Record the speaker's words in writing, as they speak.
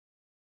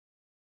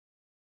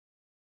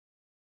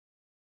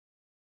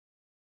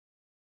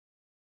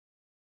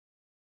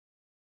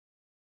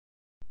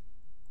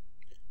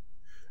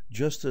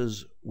Just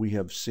as we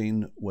have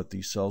seen what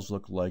these cells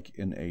look like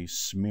in a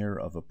smear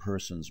of a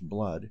person's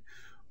blood,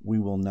 we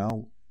will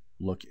now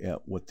look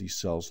at what these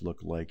cells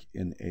look like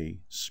in a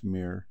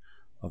smear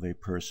of a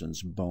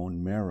person's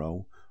bone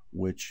marrow,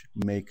 which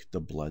make the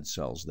blood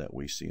cells that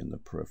we see in the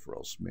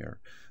peripheral smear.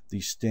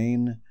 The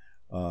stain,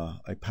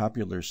 a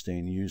popular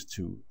stain used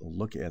to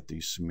look at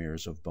these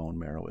smears of bone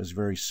marrow, is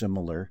very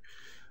similar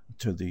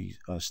to the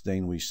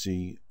stain we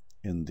see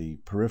in the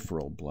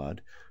peripheral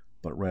blood,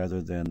 but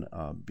rather than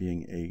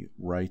being a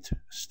Wright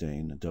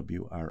stain,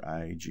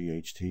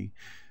 W-R-I-G-H-T,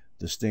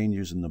 the stain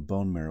used in the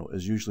bone marrow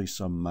is usually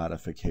some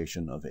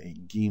modification of a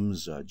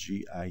Giemsa,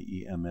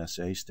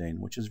 G-I-E-M-S-A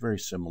stain, which is very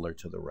similar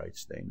to the Wright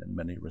stain in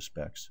many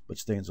respects, but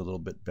stains a little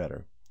bit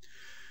better.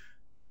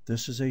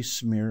 This is a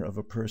smear of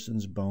a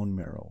person's bone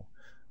marrow.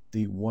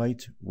 The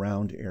white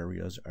round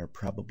areas are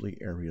probably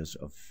areas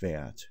of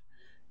fat,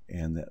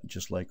 and that,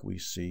 just like we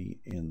see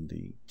in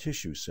the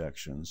tissue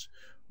sections,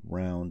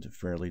 round,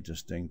 fairly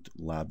distinct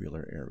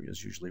lobular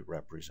areas usually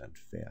represent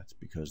fat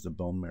because the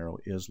bone marrow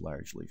is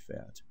largely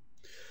fat.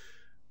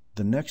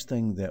 The next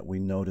thing that we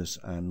notice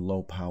on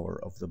low power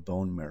of the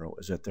bone marrow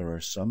is that there are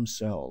some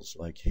cells,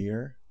 like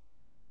here,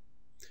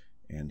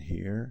 and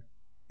here,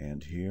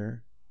 and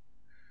here,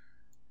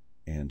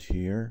 and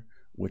here,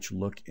 which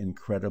look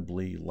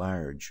incredibly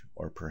large,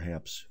 or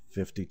perhaps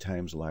 50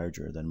 times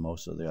larger than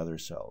most of the other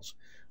cells.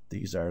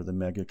 These are the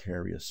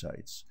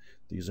megakaryocytes.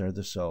 These are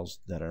the cells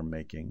that are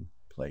making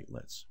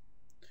platelets.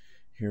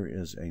 Here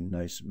is a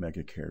nice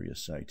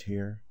megakaryocyte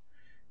here,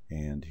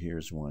 and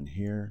here's one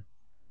here,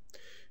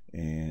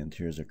 and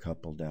here's a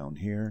couple down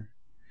here.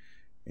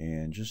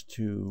 And just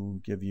to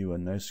give you a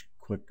nice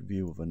quick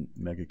view of a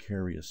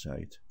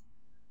megakaryocyte,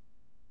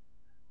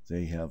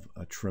 they have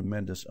a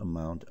tremendous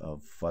amount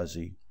of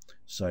fuzzy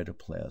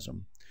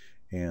cytoplasm,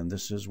 and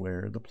this is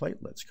where the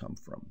platelets come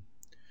from.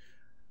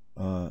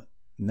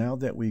 Now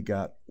that we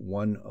got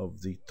one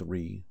of the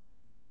three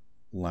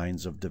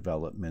lines of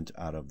development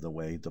out of the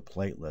way, the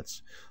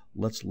platelets,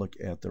 let's look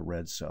at the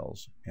red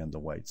cells and the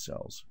white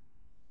cells.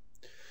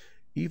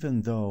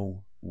 Even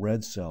though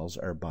red cells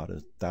are about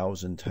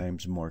 1,000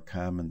 times more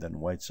common than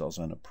white cells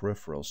on a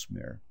peripheral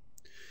smear,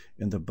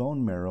 in the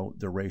bone marrow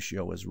the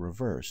ratio is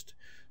reversed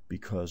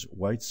because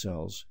white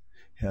cells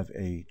have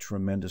a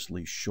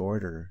tremendously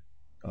shorter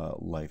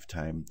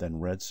lifetime than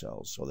red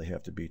cells, so they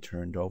have to be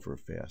turned over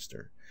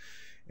faster.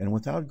 And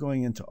without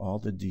going into all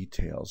the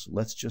details,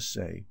 let's just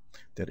say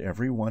that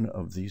every one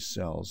of these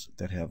cells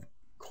that have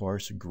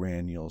coarse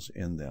granules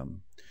in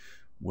them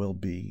will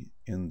be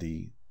in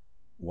the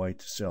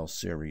white cell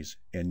series,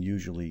 and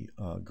usually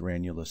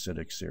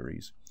granulocytic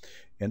series.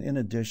 And in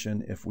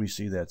addition, if we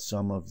see that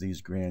some of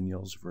these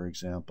granules, for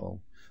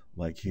example,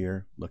 like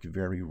here, look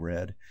very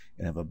red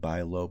and have a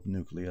bilobe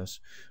nucleus,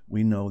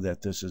 we know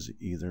that this is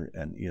either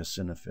an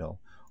eosinophil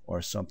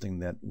or something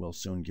that will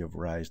soon give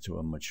rise to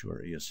a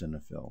mature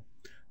eosinophil.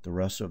 The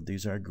rest of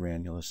these are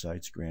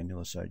granulocytes,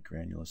 granulocyte,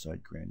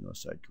 granulocyte,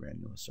 granulocyte,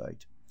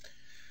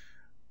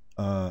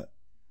 granulocyte.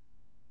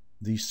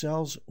 The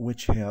cells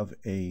which have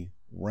a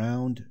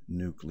round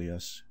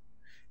nucleus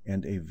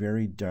and a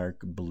very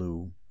dark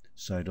blue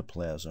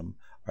cytoplasm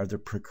are the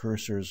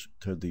precursors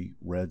to the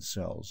red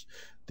cells.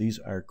 These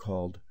are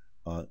called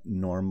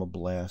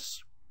normoblasts,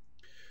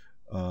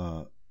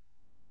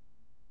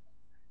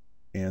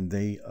 and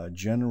they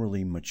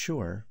generally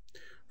mature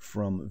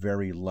from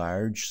very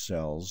large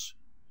cells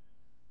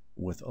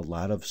with a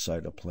lot of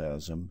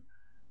cytoplasm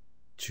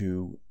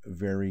to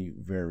very,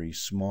 very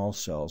small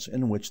cells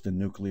in which the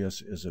nucleus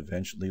is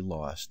eventually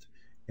lost,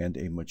 and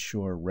a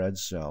mature red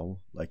cell,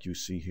 like you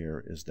see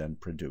here, is then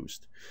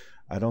produced.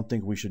 I don't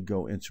think we should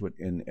go into it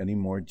in any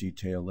more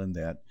detail than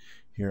that.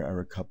 Here are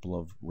a couple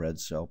of red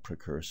cell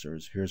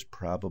precursors. Here's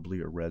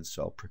probably a red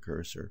cell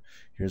precursor.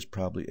 Here's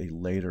probably a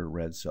later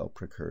red cell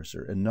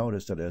precursor. And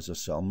notice that as a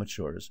cell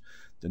matures,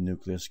 the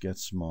nucleus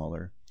gets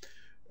smaller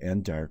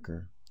and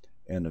darker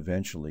and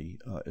eventually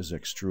is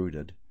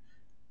extruded.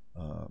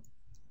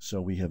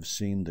 So we have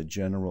seen the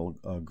general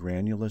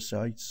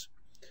granulocytes,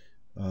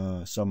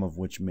 some of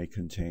which may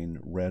contain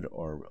red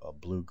or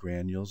blue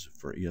granules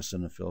for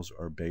eosinophils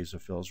or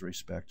basophils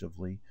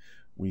respectively.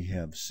 We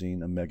have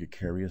seen a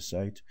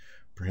megakaryocyte,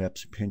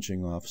 perhaps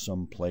pinching off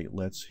some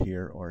platelets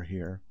here or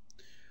here.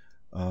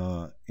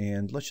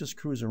 And let's just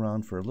cruise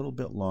around for a little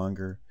bit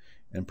longer,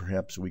 and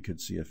perhaps we could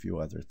see a few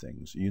other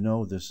things. You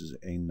know, this is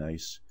a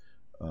nice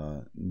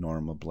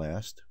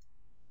normoblast.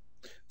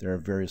 There are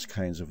various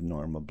kinds of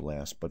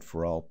normoblasts, but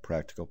for all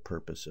practical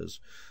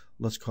purposes,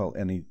 let's call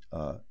any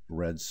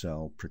red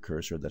cell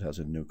precursor that has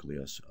a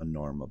nucleus a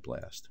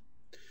normoblast.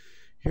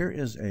 Here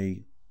is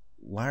a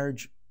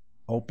large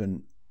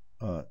open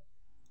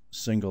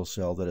single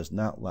cell that is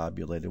not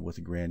lobulated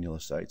with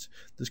granulocytes.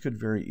 This could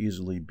very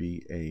easily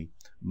be a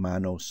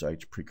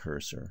monocyte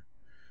precursor.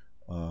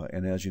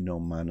 And as you know,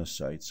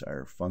 monocytes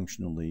are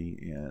functionally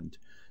and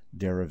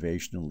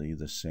derivationally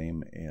the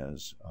same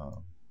as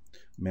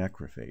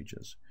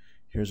macrophages.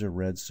 Here's a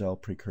red cell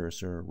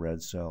precursor,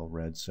 red cell,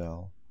 red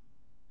cell.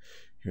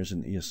 Here's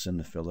an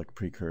eosinophilic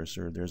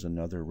precursor. There's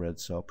another red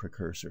cell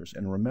precursors.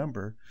 And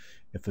remember,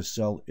 if a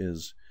cell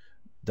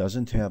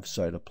doesn't have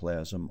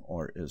cytoplasm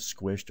or is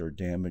squished or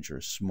damaged or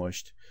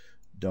smushed,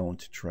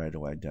 don't try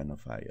to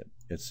identify it.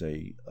 It's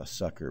a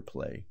sucker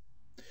play.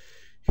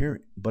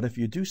 Here, but if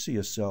you do see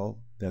a cell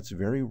that's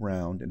very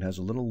round and has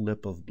a little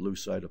lip of blue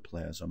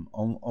cytoplasm,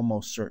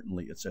 almost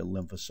certainly it's a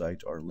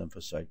lymphocyte or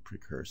lymphocyte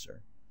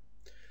precursor.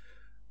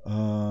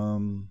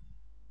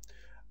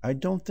 I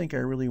don't think I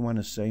really want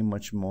to say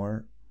much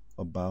more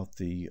about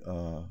the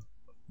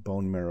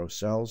bone marrow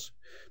cells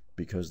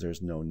because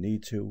there's no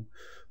need to,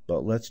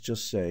 but let's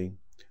just say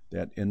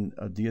that in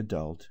the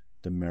adult,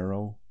 the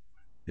marrow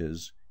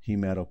is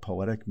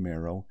hematopoietic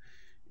marrow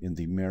in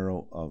the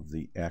marrow of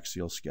the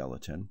axial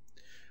skeleton.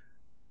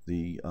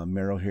 The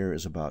marrow here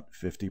is about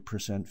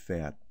 50%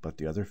 fat, but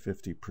the other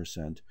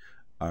 50%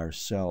 are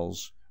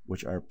cells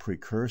which are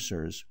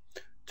precursors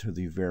to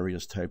the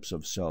various types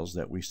of cells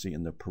that we see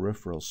in the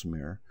peripheral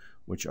smear,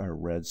 which are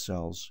red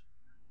cells,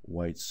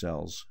 white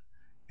cells,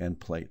 and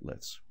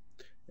platelets.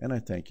 And I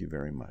thank you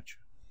very much.